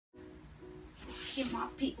Give my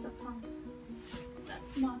pizza, punk.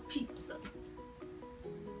 That's my pizza.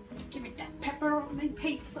 Give me that pepperoni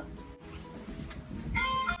pizza.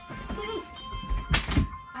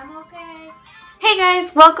 I'm okay. Hey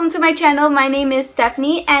guys, welcome to my channel. My name is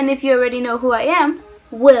Stephanie, and if you already know who I am,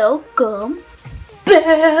 welcome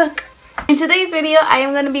back. In today's video, I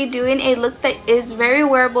am going to be doing a look that is very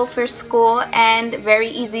wearable for school and very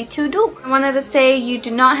easy to do. I wanted to say you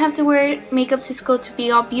do not have to wear makeup to school to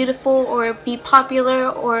be all beautiful or be popular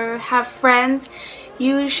or have friends.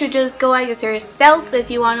 You should just go as yourself. If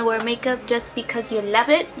you want to wear makeup just because you love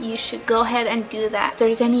it, you should go ahead and do that. If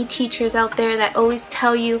there's any teachers out there that always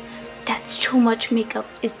tell you that's too much makeup,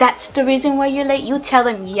 is that the reason why you're late? You tell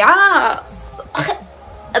them yes.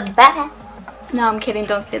 Bye. No, I'm kidding.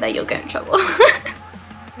 Don't say that. You'll get in trouble.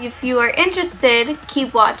 If you are interested,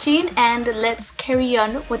 keep watching and let's carry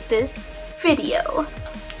on with this video.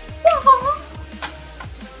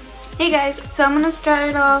 Hey guys, so I'm going to start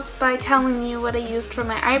it off by telling you what I used for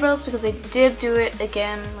my eyebrows because I did do it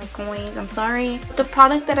again like always. I'm sorry. The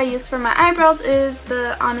product that I used for my eyebrows is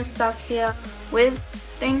the Anastasia Wiz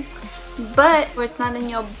thing, but if it's not in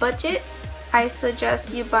your budget, I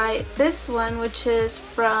suggest you buy this one, which is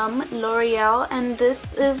from L'Oreal, and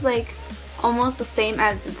this is like almost the same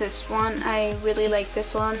as this one. I really like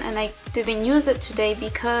this one, and I didn't use it today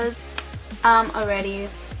because I'm already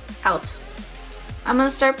out. I'm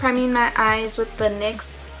gonna start priming my eyes with the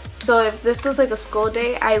NYX. So if this was like a school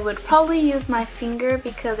day, I would probably use my finger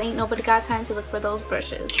because ain't nobody got time to look for those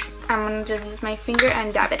brushes. I'm gonna just use my finger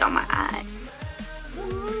and dab it on my eye.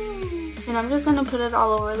 And I'm just gonna put it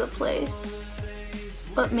all over the place,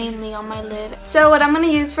 but mainly on my lid. So what I'm going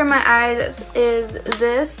to use for my eyes is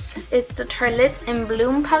this. It's the Tartelette in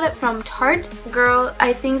Bloom palette from Tarte. Girl,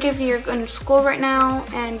 I think if you're in school right now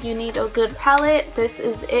and you need a good palette, this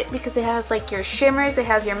is it because it has like your shimmers, it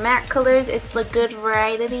has your matte colors, it's a good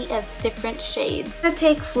variety of different shades. I'm going to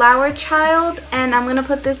take Flower Child and I'm going to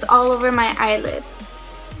put this all over my eyelid.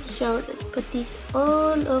 So let's put these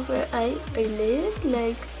all over eyelid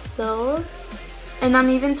like so. And I'm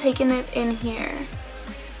even taking it in here,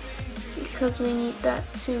 because we need that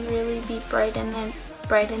to really be brightening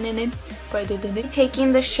it.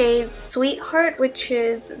 Taking the shade Sweetheart, which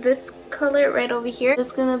is this color right over here.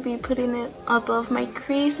 Just gonna be putting it above my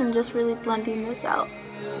crease and just really blending this out.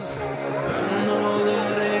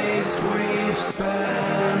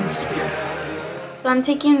 So I'm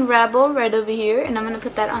taking Rebel right over here and I'm gonna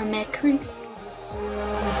put that on my crease.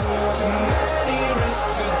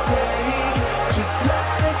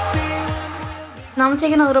 Now I'm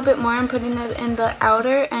taking a little bit more and putting it in the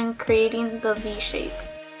outer and creating the V shape.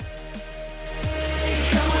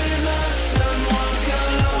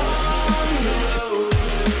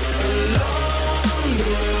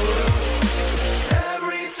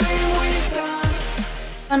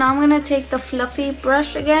 So now I'm going to take the fluffy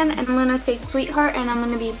brush again and I'm going to take Sweetheart and I'm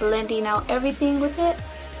going to be blending out everything with it.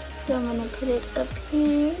 So I'm going to put it up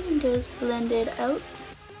here and just blend it out.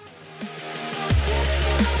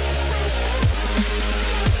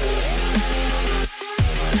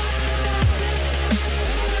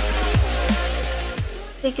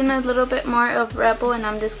 Taking a little bit more of Rebel and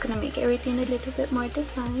I'm just going to make everything a little bit more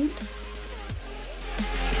defined.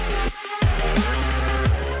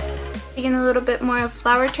 Taking a little bit more of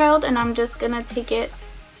Flower Child and I'm just going to take it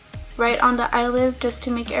right on the eyelid just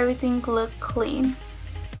to make everything look clean.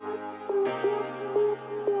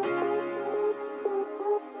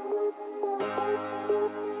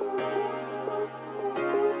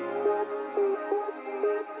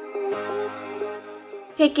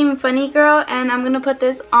 Taking Funny Girl and I'm going to put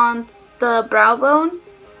this on the brow bone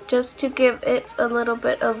just to give it a little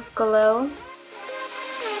bit of glow.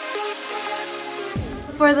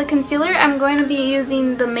 For the concealer, I'm going to be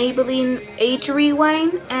using the Maybelline Age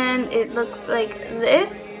Rewind and it looks like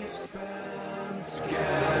this.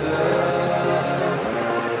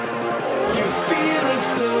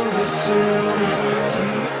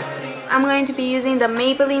 I'm going to be using the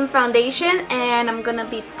Maybelline foundation and I'm going to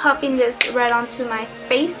be popping this right onto my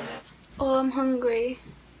face. Oh, I'm hungry.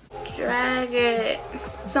 Drag it.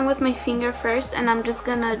 Some with my finger first and I'm just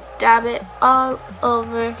going to dab it all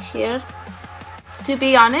over here. To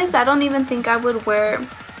be honest, I don't even think I would wear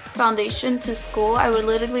foundation to school. I would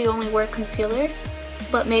literally only wear concealer.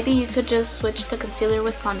 But maybe you could just switch to concealer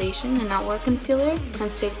with foundation and not wear concealer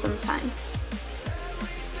and save some time.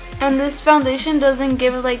 And this foundation doesn't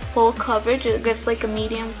give like full coverage, it gives like a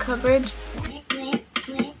medium coverage.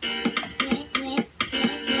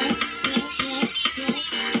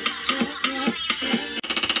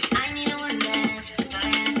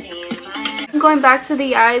 I'm going back to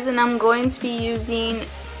the eyes and I'm going to be using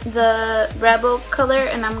the Rebel color,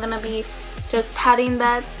 and I'm gonna be just patting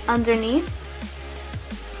that underneath.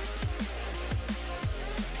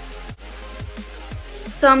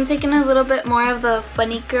 So I'm taking a little bit more of the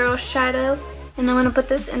Funny Girl shadow, and I'm gonna put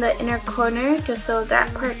this in the inner corner just so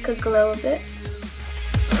that part could glow a bit.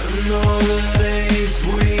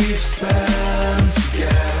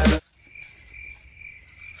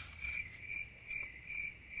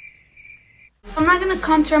 I'm not going to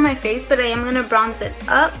contour my face, but I am going to bronze it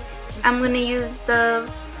up. I'm going to use the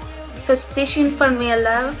Festation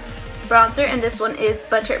Formula bronzer, and this one is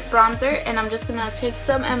Butter Bronzer, and I'm just going to take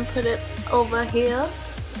some and put it over here.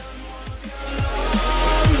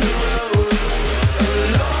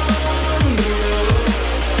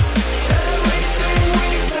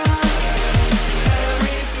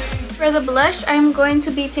 For the blush, I'm going to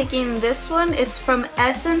be taking this one. It's from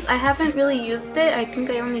Essence. I haven't really used it. I think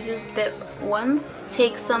I only used it once.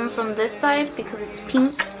 Take some from this side because it's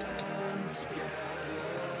pink.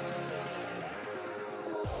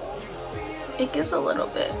 It gives a little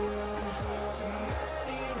bit.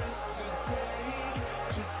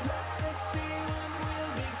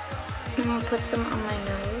 I'm gonna put some on my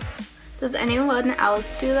nose. Does anyone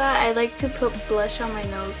else do that? I like to put blush on my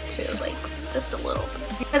nose too, like just a little bit.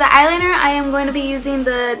 For the eyeliner, I am going to be using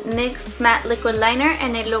the NYX Matte Liquid Liner,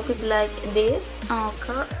 and it looks like this.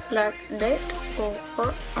 Okay, like that.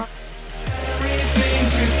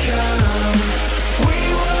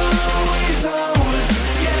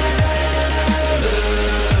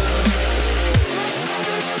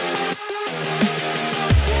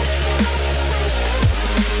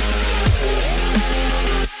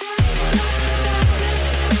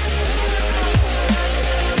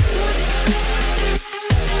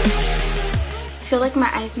 I feel like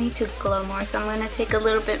my eyes need to glow more, so I'm going to take a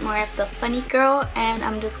little bit more of the Funny Girl, and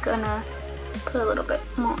I'm just going to put a little bit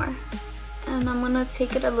more. And I'm going to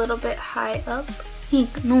take it a little bit high up.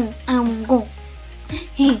 No, I won't go.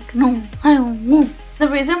 No, I won't go. The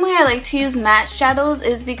reason why I like to use matte shadows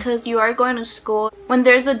is because you are going to school. When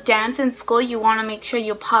there's a dance in school, you want to make sure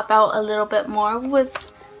you pop out a little bit more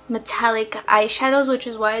with metallic eyeshadows, which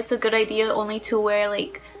is why it's a good idea only to wear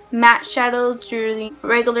like matte shadows during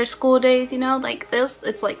regular school days, you know, like this.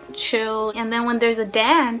 It's like chill, and then when there's a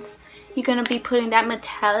dance, you're gonna be putting that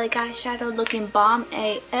metallic eyeshadow looking bomb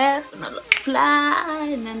AF, gonna look fly,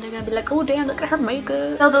 and then they're gonna be like, oh damn, look at her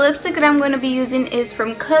makeup. So the lipstick that I'm going to be using is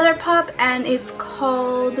from ColourPop, and it's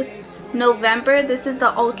called November. This is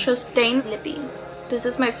the Ultra Stain Lippy. This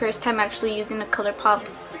is my first time actually using a ColourPop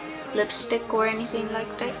lipstick or anything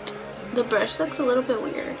like that. The brush looks a little bit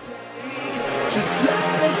weird. Just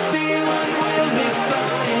let us see what we'll be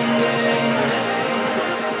finding.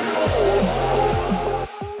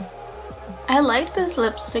 I like this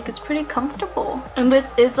lipstick. It's pretty comfortable. And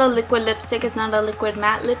this is a liquid lipstick. It's not a liquid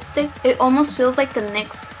matte lipstick. It almost feels like the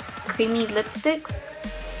NYX creamy lipsticks.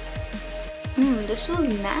 This feels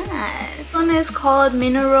nice. This one is called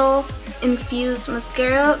Mineral Infused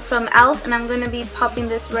Mascara from e.l.f. and I'm going to be popping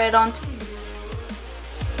this right onto.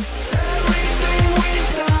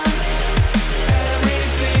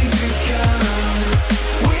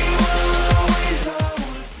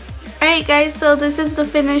 Alright guys, so this is the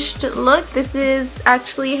finished look. This is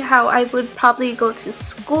actually how I would probably go to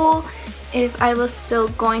school if I was still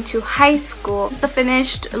going to high school. It's the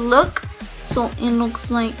finished look. So it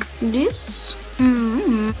looks like this.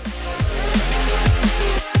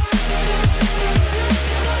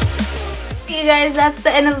 Hey guys, that's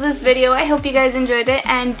the end of this video. I hope you guys enjoyed it,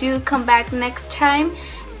 and do come back next time.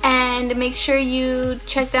 And make sure you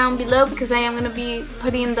check down below because I am going to be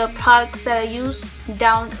putting the products that I use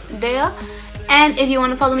down there. And if you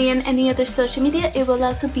want to follow me on any other social media, it will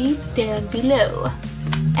also be down below.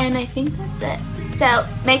 And I think that's it. So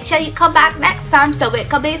make sure you come back next time so it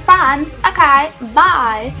can be fun. Okay,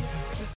 bye.